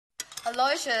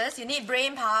Aloysius, you need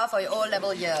brain power for your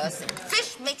O-level years.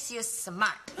 Fish makes you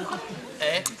smart.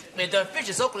 Eh? If the fish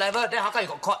is so clever, then how come you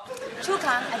got caught?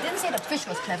 Kang, I didn't say the fish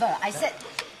was clever. I said...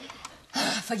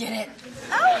 Forget it.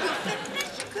 Oh, you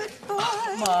finished. Good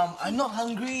boy. Mom, I'm not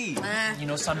hungry. You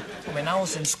know, son, when I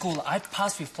was in school, I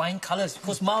passed with flying colours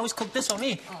because Ma always cooked this for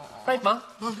me. Right, Ma?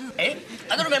 Eh?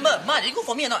 I don't remember. Ma, did you cook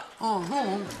for me or not?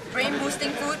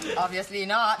 Brain-boosting food? Obviously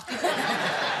not.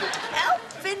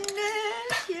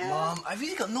 Yeah. Mom, I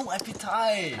really got no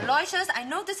appetite. Aloysius, I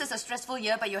know this is a stressful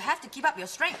year, but you have to keep up your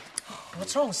strength.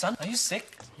 What's wrong, son? Are you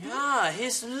sick? Yeah,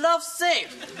 he's lovesick.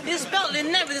 He spelled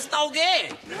Lynette with his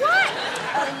tauge. What?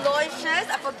 Aloysius,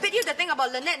 I forbid you to think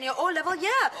about Lynette in your O-level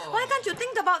year. Why can't you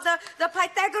think about the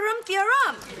Pythagorean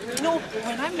theorem? You know,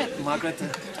 when I met Margaret,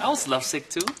 I was lovesick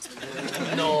too.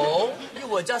 No, you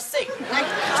were just sick.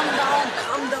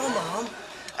 Calm down, Mom.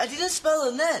 I didn't spell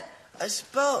Lynette. I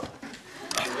spelled...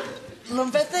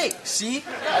 lymphatic. See?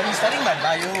 I've been studying my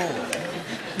bio.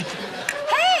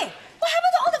 Hey! What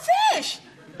happened to all the fish?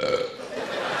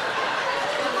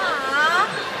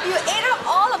 You ate up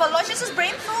all of Aloysius'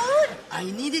 brain food? I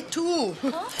need it too.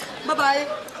 Bye-bye.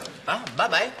 Huh?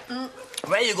 Bye-bye?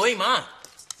 Where are you going, Ma?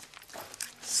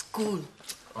 School.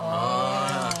 School,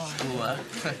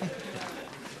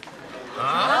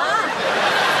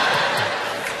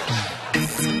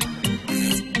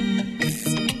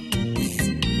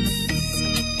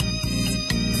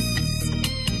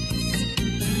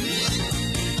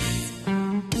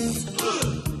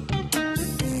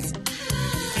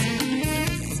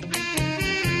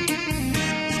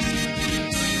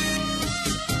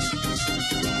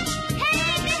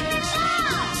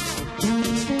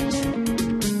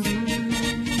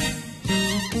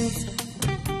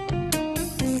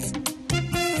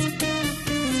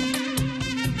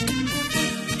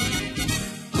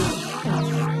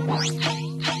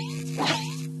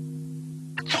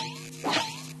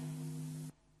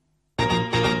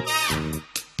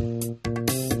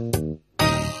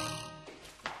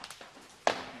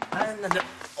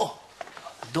 Oh,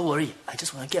 don't worry. I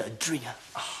just want to get a drink.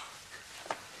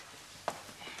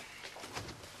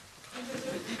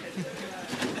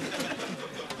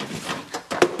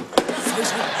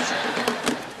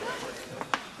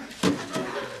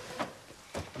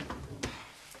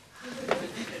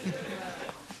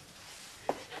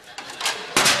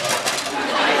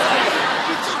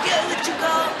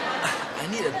 I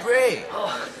need a break.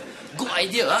 Good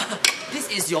idea, huh? This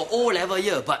is your O-level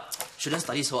year, but shouldn't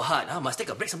study so hard, huh? Must take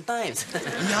a break sometimes.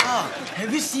 Yeah.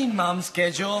 Have you seen Mom's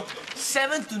schedule?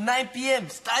 7 to 9 p.m.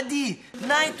 study.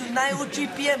 9 to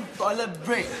 9:03 p.m. toilet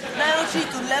break.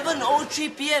 9:03 to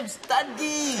 11:03 p.m.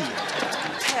 study.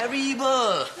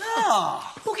 Terrible. Yeah.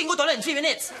 Who can go toilet in 3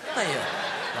 minutes?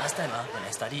 Last time, when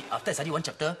I study, after I study one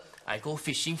chapter, I go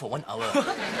fishing for 1 hour.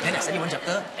 Then I study one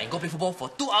chapter and go play football for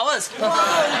 2 hours. Wow,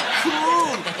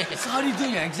 cool. So how do you do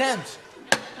your exams?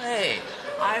 Hey,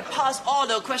 I passed all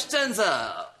the questions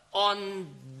on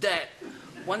that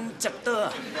one chapter.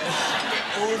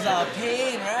 Those are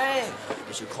pain, right?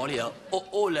 You should call it a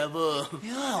O-level.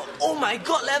 Yeah. Oh my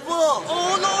God level.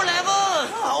 Oh no level.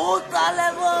 Ultra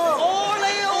level.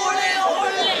 Ole, ole,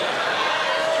 ole.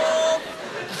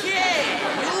 Okay,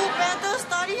 you better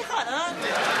study hard, huh?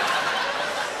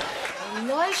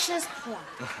 Aloysius Phua,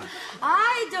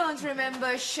 I don't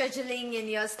remember scheduling in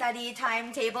your study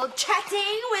timetable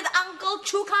chatting with Uncle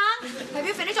Kang. Have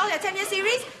you finished all your 10-year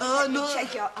series? Let me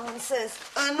check your answers.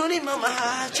 No need, Mama.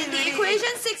 In the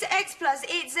equation 6x plus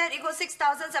 8z equals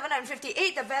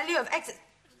 6,758, the value of x is...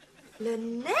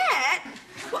 Lynette?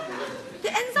 What?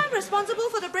 The enzyme responsible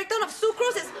for the breakdown of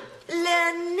sucrose is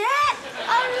Lynette!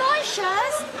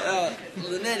 Aloysius!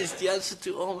 Lynette is the answer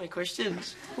to all my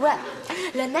questions. Well,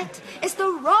 Lynette is the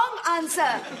wrong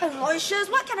answer. Aloysius,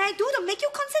 what can I do to make you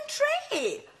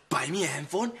concentrate? Buy me a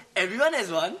handphone. Everyone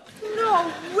has one. No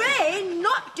way!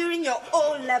 Not during your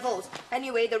O-levels.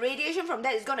 Anyway, the radiation from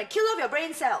that is gonna kill off your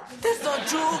brain cells. That's not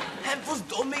true. Handphones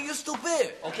don't make you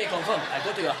stupid. Okay, confirm. I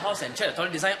go to your house and check the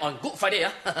toilet design on Good Friday.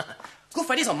 Good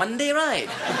Friday is on Monday, right?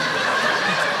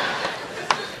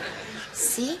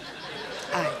 See?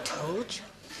 I told you.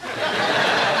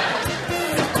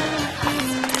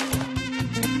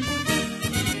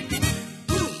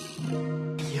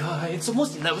 Yeah, it's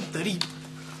almost 11:30.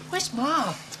 Where's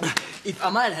Ma? If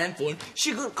Amma had a handphone,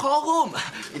 she could call home.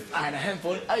 If I had a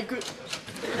handphone, I could...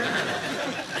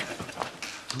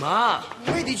 Ma,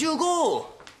 where did you go?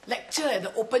 Lecture at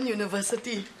the Open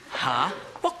University. Huh?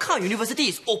 What kind of university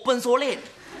is open so late?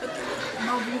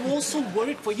 Ma, we were all so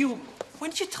worried for you. Why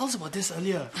didn't you tell us about this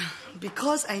earlier?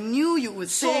 Because I knew you would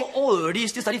So say old already,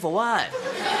 still study for what?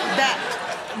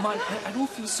 that. Man, I don't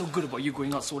feel so good about you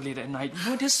going out so late at night.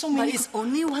 You know, there's so But many... it's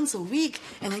only once a week,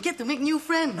 and I get to make new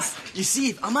friends. You see,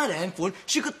 if Amma had a handphone,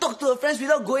 she could talk to her friends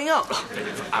without going out.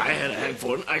 If I had a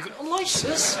handphone, I could...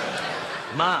 Aloysius!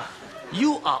 Ma,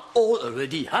 you are old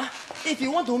already, huh? If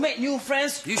you want to make new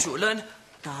friends, You should learn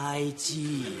Tai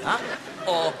Chi, huh?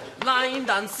 Or line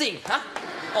dancing, huh?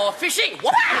 Or fishing.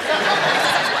 What?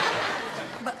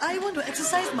 But I want to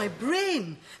exercise my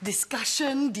brain.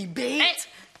 Discussion, debate.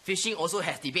 Fishing also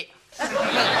has debate.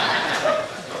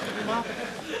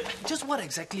 Just what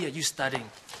exactly are you studying?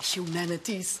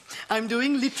 Humanities. I'm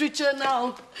doing literature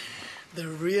now. The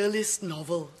realist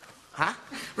novel. Huh?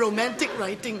 Romantic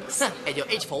writings. At your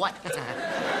age, for what?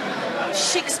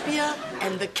 Shakespeare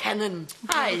and the canon.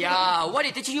 Hiya, what are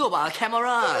they teaching you about a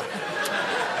camera?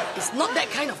 It's not that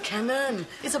kind of canon.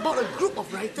 It's about a group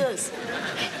of writers.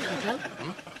 Kang,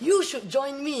 you should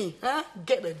join me. Huh?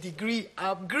 Get a degree.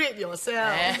 Upgrade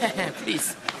yourself.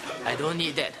 Please, I don't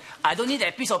need that. I don't need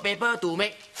that piece of paper to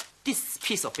make this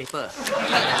piece of paper.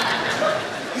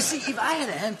 you see, if I had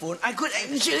a handphone, I could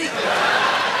actually...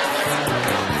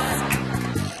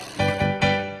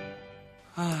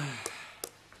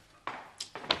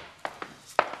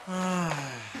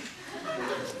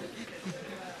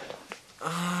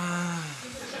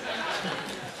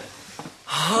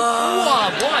 Wow,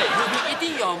 boy, you'll be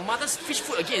eating your mother's fish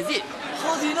food again, is it?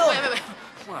 How do you know? Wait.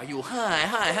 Wow, you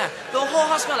hi. The whole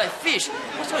house smell like fish.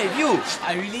 What's wrong with you?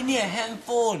 I really need a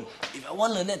handphone. If I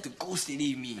want Lynette to go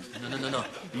steady with me. No.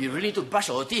 You really need to brush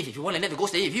your teeth if you want Lynette to go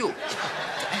stay with you. The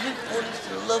handphone is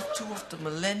the love tool of the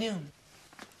millennium.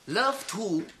 Love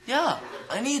tool? Yeah,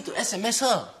 I need to SMS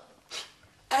her.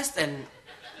 S and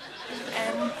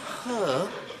M her?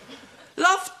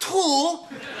 Love tool?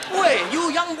 Wait,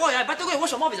 you young boy, I better go and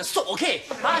wash your mouth with the soap, okay?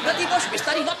 Huh? Dirty boy should be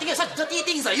studying, not thinking of such dirty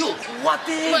things like you. What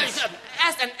is? Wait,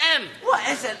 S and M. What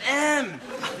S&M?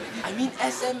 I mean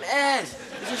SMS.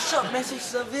 It's a short message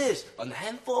service on the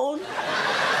handphone.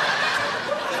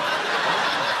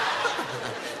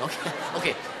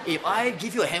 Okay. If I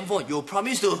give you a handphone, you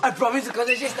promise to... I promise to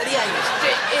concentrate study and get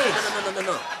straight A's.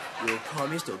 No. You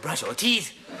promise to brush your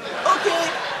teeth. Okay.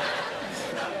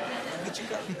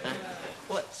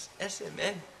 What's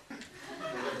SMN?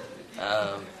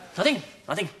 Nothing.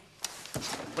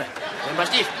 Where? Go and brush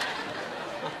teeth.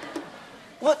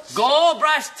 What? Go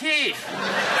brush teeth.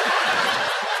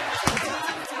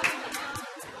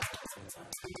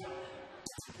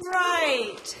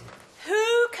 Right.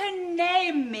 Who can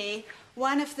name me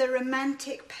one of the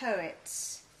Romantic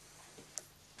poets?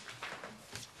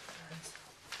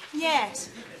 Yes.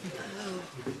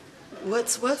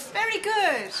 Wordsworth? Very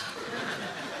good.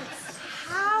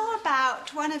 How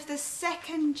about one of the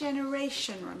second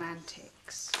generation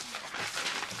Romantics?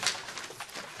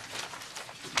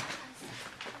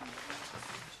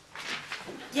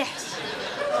 Yes.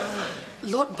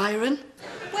 Lord Byron?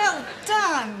 Well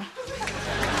done.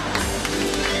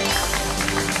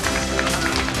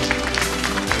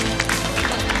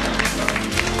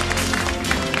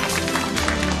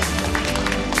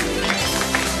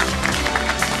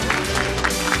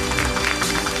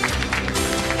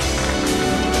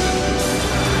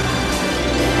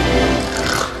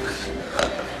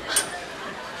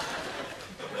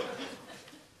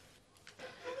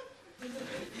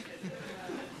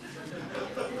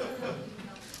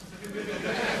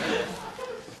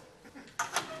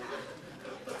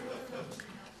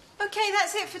 Okay,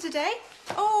 that's it for today.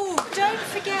 Oh, don't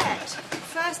forget,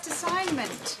 first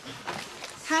assignment.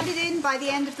 Hand it in by the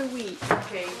end of the week.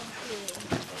 Okay.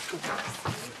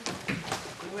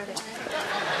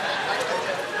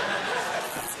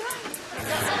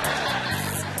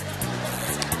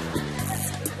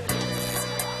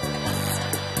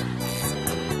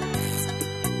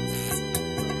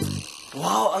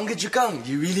 Wow, Uncle Chukang,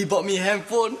 you really bought me a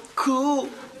handphone. Cool.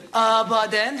 But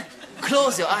then,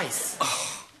 close your eyes.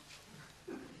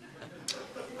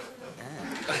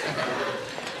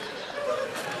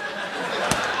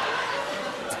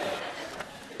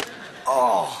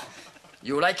 Oh,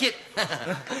 you like it?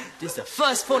 This is the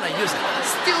first phone I use.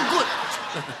 Still good.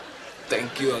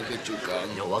 Thank you, Uncle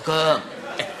Chukang. You're welcome.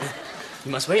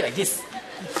 You must wear it like this.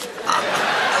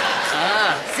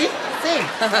 See? Same.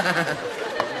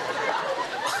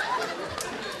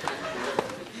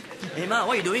 Hey, Ma,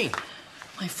 what are you doing?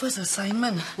 My first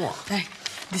assignment. Wow.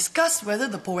 Discuss whether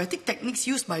the poetic techniques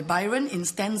used by Byron in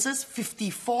stanzas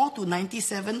 54 to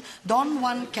 97, Don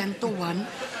Juan Canto 1,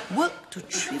 work to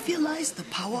trivialize the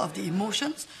power of the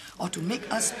emotions or to make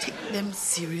us take them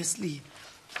seriously.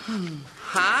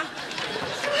 Huh?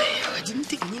 I didn't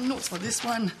take any notes for this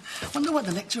one. Wonder what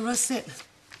the lecturer said.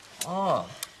 Oh,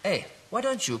 hey, why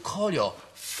don't you call your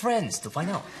friends to find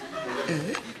out.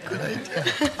 Good idea.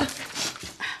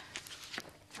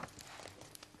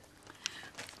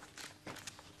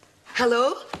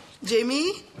 Hello,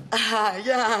 Jamie?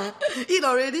 Yeah. Eat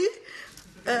already?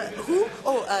 Who?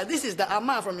 Oh, this is the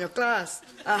Amma from your class.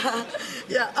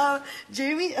 Yeah,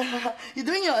 Jamie, you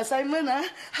doing your assignment,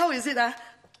 How is it,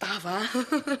 Tough,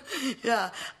 Yeah.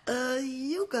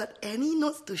 You got any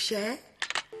notes to share?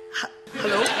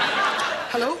 Hello?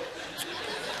 Hello?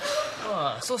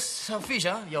 So selfish,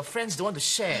 Your friends don't want to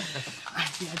share.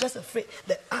 They are just afraid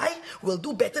that I will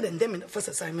do better than them in the first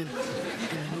assignment. And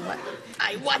you know what?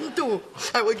 I want to.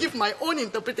 I will give my own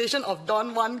interpretation of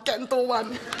Don 1, Canto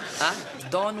 1.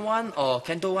 Don 1 or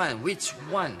Canto 1? Which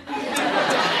one?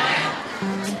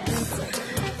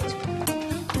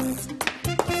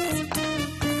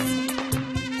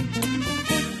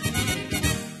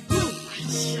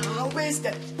 Where's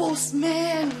that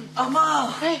postman?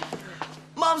 Amma! Hey.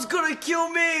 Mom's gonna kill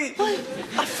me!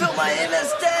 I failed my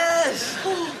MS test!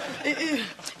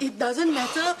 It doesn't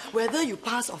matter whether you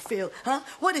pass or fail.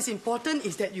 What is important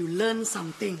is that you learn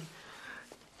something.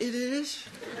 It is?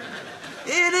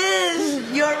 It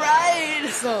is! You're right!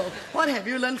 So, what have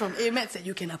you learned from AMATs that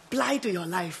you can apply to your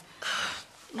life?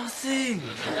 Nothing.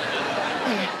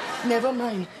 Never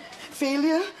mind.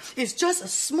 Failure is just a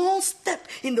small step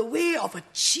in the way of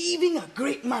achieving a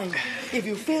great mind. If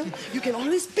you fail, you can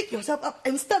always pick yourself up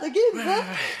and start again.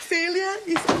 Failure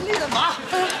is only the...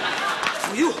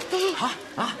 For you?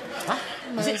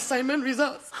 My assignment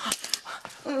results.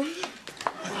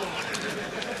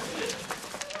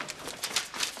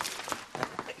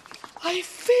 I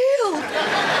failed!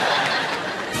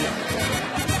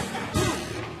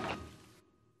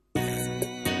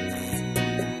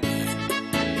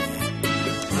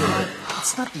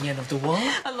 It's not the end of the world.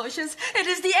 Aloysius, it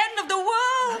is the end of the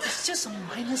world. It's just a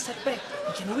minor setback.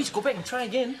 You can always go back and try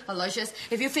again. Aloysius,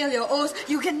 if you fail your O's,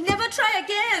 you can never try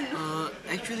again.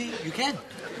 Actually, you can.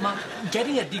 Mom,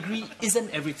 getting a degree isn't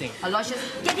everything. Aloysius,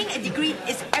 getting a degree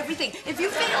is everything. If you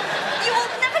fail, you will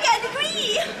never get a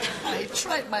degree. I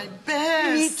tried my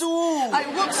best. Me too. I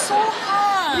worked so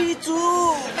hard. Me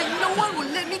too. And no one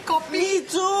would let me copy. Me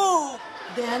too.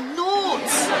 Their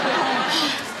notes.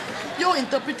 Your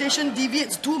interpretation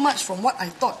deviates too much from what I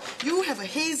thought. You have a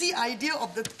hazy idea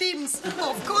of the themes.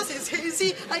 Of course it's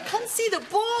hazy. I can't see the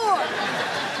board.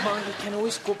 Mom, you can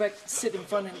always go back, sit in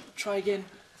front and try again.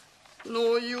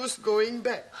 No use going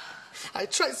back. I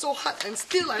tried so hard and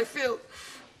still I failed.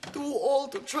 Too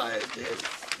old to try again.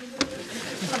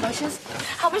 Aloysius,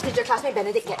 how much did your classmate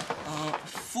Benedict get?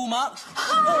 Full marks?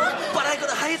 But I got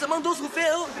the highest among those who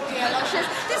failed. Okay, Aloysius,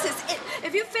 this is it.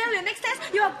 If you fail your next test,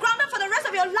 you are grounded for the rest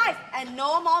of your life. And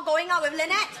no more going out with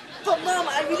Lynette. But Mom,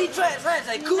 I really tried as hard as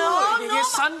I could. Hey,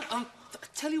 son,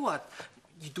 tell you what.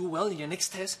 You do well in your next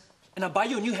test, and I'll buy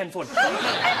you a new handphone.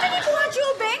 Anthony Phua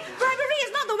Bing, bribery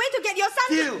is not the way to get your son.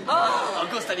 Deal. I'll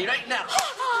go study right now.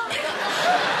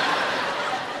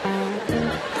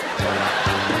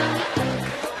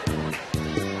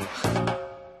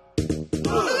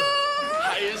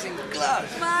 Highest in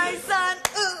class. My son,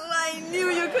 I knew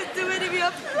you could do it if you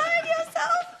applied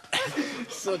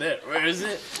yourself. So where is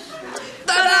it?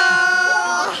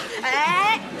 Ta-da!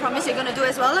 Hey, promise you're going to do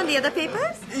as well on the other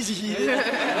papers?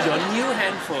 Your new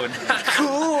handphone.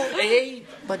 Cool. Hey,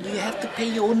 but you have to pay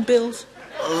your own bills.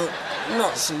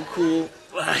 Not so cool.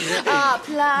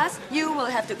 Plus, you will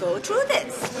have to go through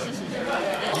this.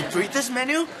 Operator's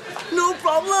menu? No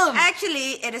problem.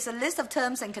 Actually, it is a list of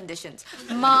terms and conditions.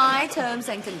 My terms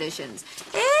and conditions.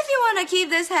 If you want to keep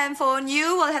this handphone,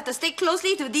 you will have to stick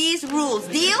closely to these rules.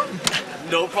 Deal?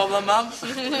 No problem, Mom.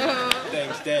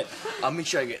 Thanks, Dad. I'll make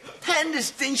sure I get 10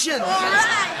 distinctions. All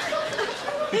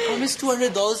right. You promised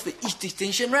 $200 for each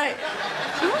distinction, right?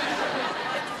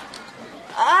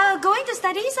 Going to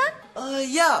study, son?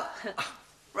 Yeah.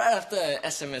 Right after I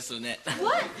SMS Lynette.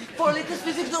 What? For latest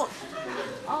physics note.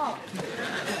 Oh.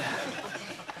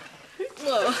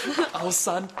 Our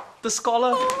son, the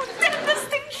scholar. Oh, 10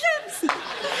 distinctions.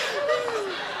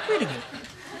 Wait a minute.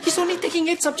 He's only taking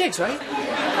 8 subjects, right?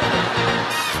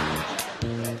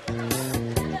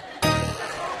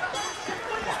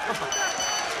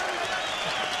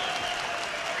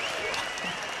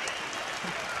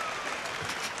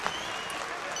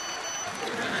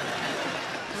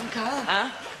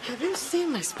 Have you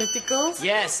seen my spectacles?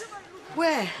 Yes.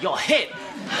 Where? Your head.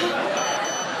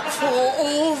 For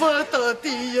over 30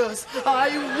 years,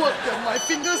 I worked and my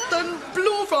fingers turn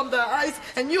blue from the eyes,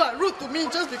 and you are rude to me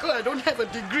just because I don't have a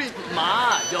degree.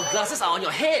 Ma, your glasses are on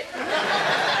your head.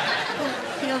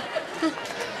 Yeah.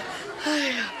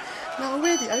 Now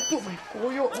where did I put my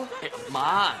koyok?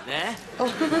 Ma, there.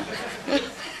 Oh.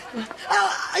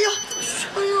 Ayo,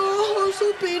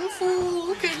 so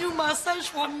painful. Can you massage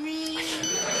for me?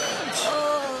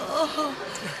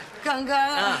 Kang,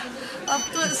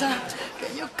 afterwards,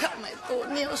 can you cut my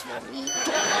toenails for me?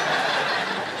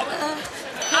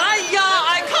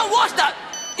 I can't watch the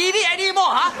TV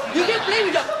anymore, huh? You keep playing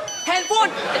with your handphone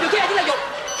and you keep acting like you're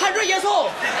 100 years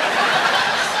old.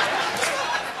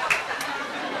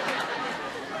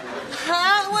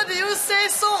 Huh? What do you say?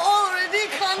 So old already,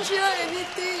 can't hear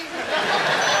anything.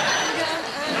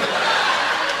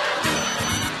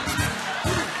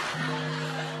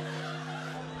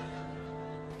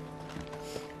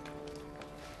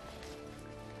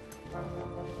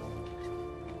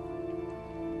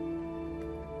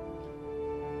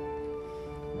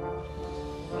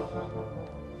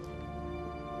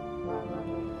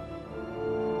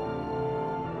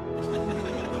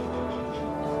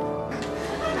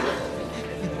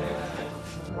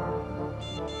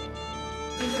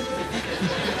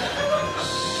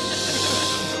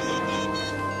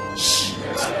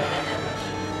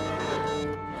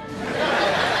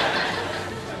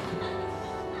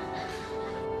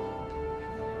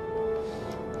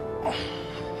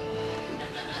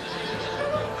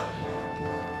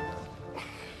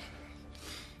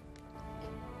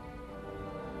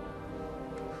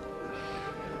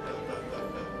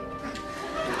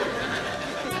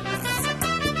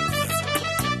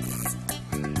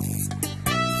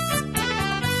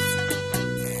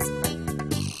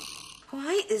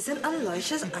 Isn't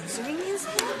Aloysius answering his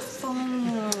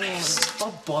phone?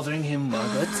 Stop bothering him,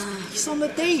 Margaret. He's on a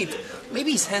date.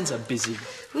 Maybe his hands are busy.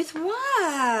 With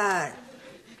what?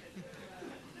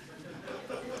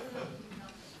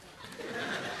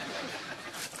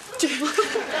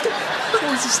 What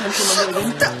was his handphone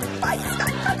number again? I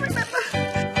can't remember.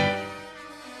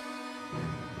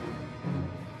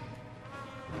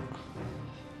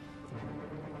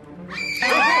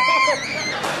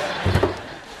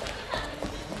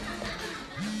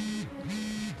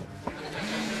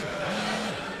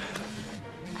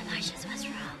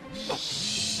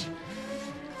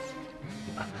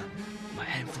 My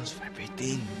handphone's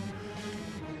vibrating.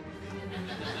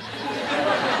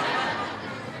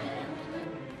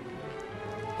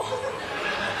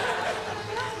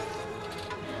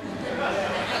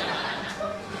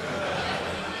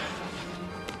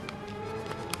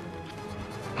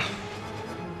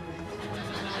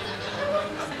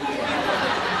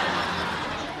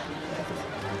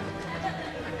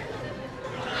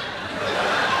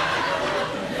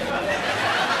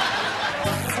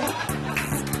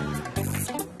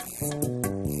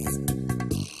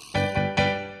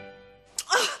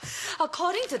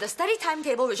 According to the study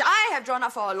timetable which I have drawn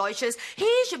up for Aloysius, he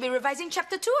should be revising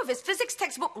chapter 2 of his physics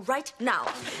textbook right now.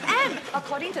 And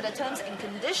according to the terms and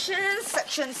conditions,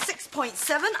 section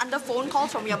 6.7 under phone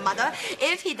calls from your mother,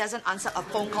 if he doesn't answer a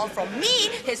phone call from me,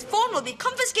 his phone will be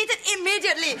confiscated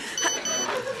immediately.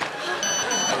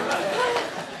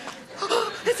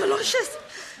 It's Aloysius.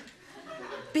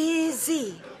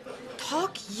 Busy.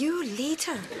 Talk you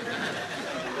later.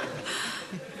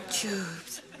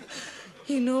 Tubes.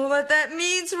 You know what that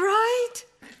means, right?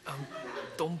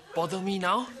 Don't bother me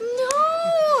now.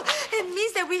 No! It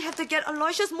means that we have to get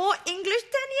Aloysius more English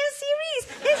 10-year series.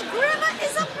 His grammar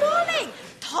is appalling.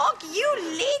 Talk you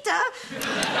later.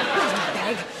 Where's my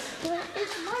bag? Where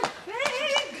is my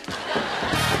bag?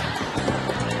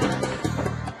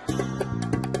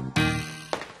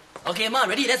 Okay, Ma,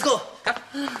 ready? Let's go. Come.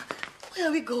 Where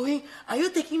are we going? Are you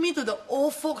taking me to the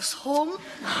old folks' home?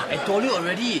 I told you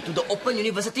already, to the Open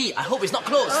University. I hope it's not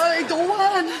closed. I don't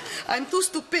want. I'm too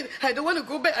stupid. I don't want to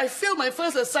go back. I failed my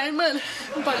first assignment.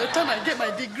 By the time I get my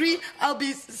degree, I'll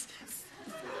be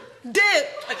dead.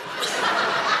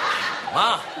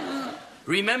 Ma,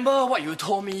 remember what you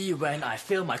told me when I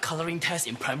failed my colouring test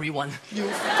in primary 1? You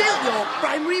failed your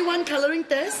primary 1 colouring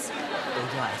test?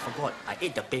 Oh yeah, I forgot. I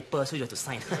ate the paper, so you have to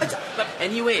sign. But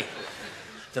anyway,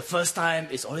 the first time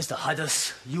is always the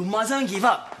hardest. You mustn't give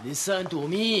up. Listen to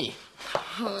me.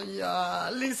 Oh, yeah,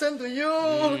 listen to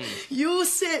you. You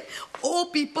said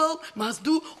old people must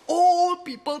do old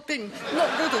people thing,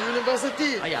 not go to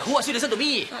university. Who asked you to listen to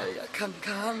me?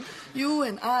 Kang, you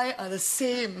and I are the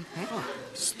same.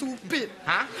 Stupid.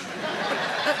 Huh?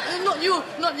 Not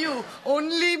you.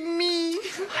 Only me.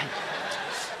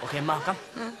 Okay, Ma, come.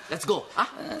 Let's go. Huh?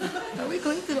 Are we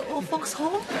going to the old folks'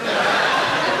 home?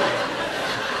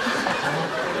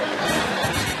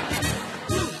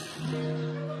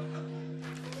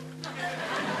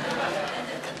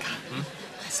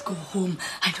 Let's go home.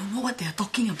 I don't know what they're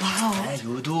talking about.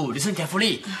 You do. Listen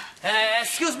carefully.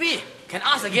 Excuse me. Can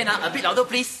I ask again? A bit louder,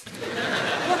 please.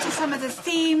 What are some of the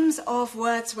themes of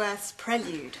Wordsworth's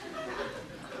Prelude?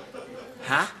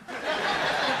 Huh?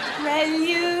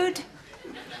 Prelude.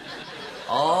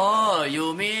 Oh,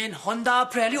 you mean Honda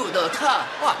Prelude, the car?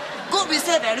 Wow, good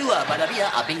resale value, but a bit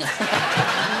abing. The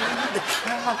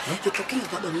car. You're talking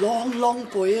about the long, long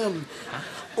poem.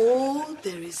 Oh,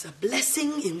 there is a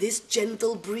blessing in this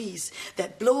gentle breeze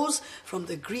that blows from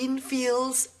the green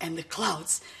fields and the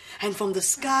clouds. And from the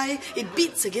sky, it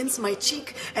beats against my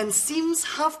cheek and seems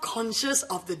half conscious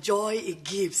of the joy it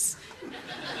gives.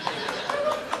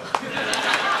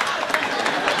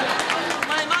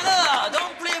 My mother,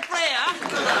 don't play, huh?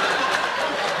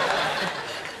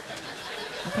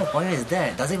 What kind of poem is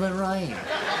that? Doesn't even rhyme.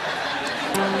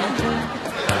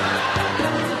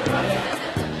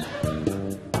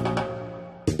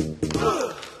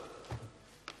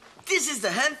 This is the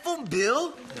handphone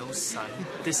bill? No, son.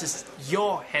 This is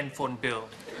your handphone bill.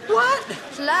 What?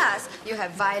 Plus, you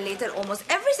have violated almost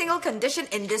every single condition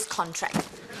in this contract.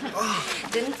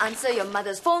 Didn't answer your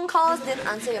mother's phone calls, didn't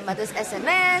answer your mother's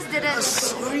SMS, didn't...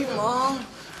 Sorry, Mom.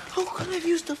 How could I have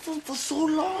used the phone for so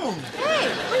long? Hey,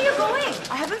 where are you going?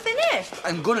 I haven't finished.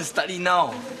 I'm gonna study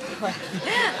now.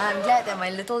 I'm glad that my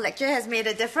little lecture has made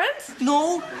a difference.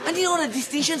 No, I need all the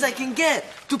distinctions I can get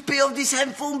to pay off this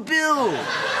handphone bill.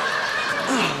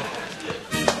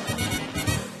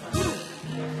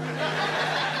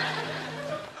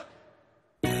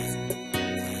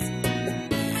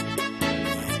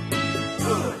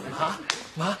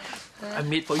 Ma, I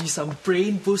made for you some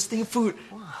brain-boosting food.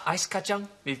 Ice kacang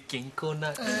with ginkgo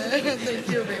nut. Thank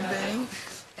you, Bang Bang.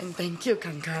 And thank you,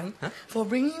 Kang, for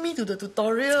bringing me to the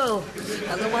tutorial.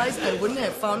 Otherwise, I wouldn't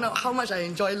have found out how much I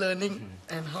enjoy learning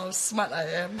and how smart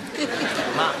I am.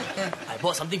 Ma, I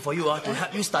bought something for you to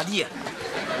help you study.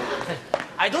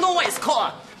 I don't know what it's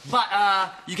called, but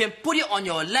you can put it on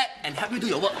your lap and help you do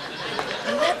your work.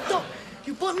 A laptop?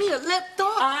 You bought me a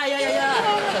laptop? Yeah.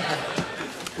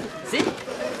 See?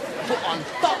 Put on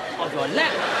top of your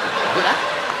lap. Good,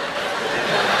 huh?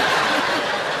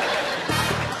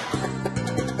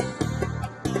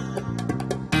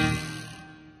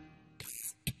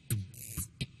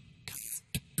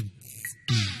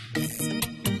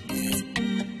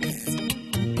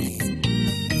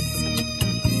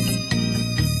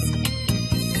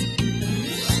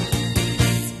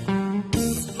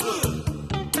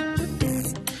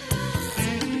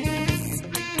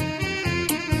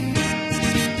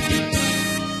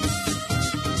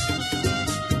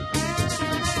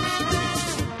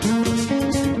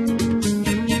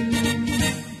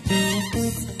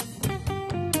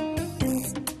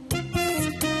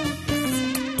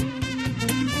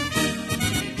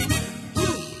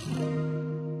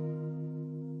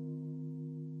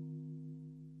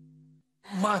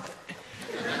 Ma,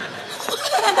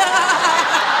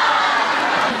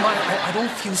 I don't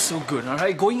feel so good, all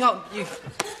right? Going out, you...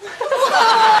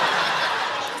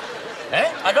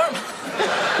 I don't...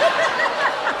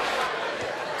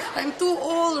 I'm too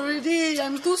old already.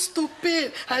 I'm too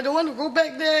stupid. I don't want to go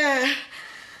back there.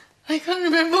 I can't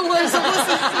remember what I'm supposed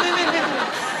to say.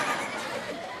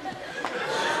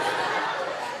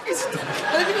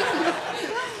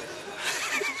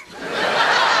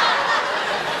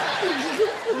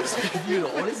 You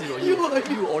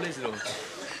always know.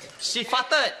 She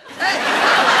farted.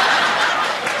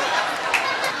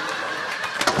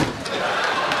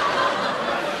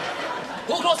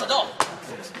 Go close the door.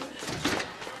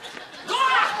 Go!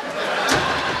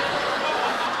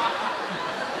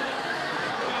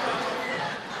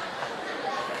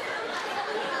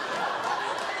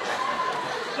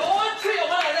 Don't treat your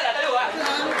mother like that, I tell you what.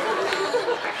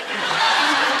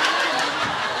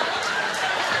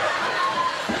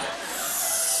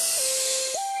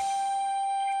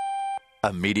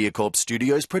 A Mediacorp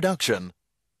Studios production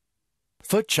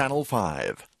for Channel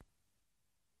 5.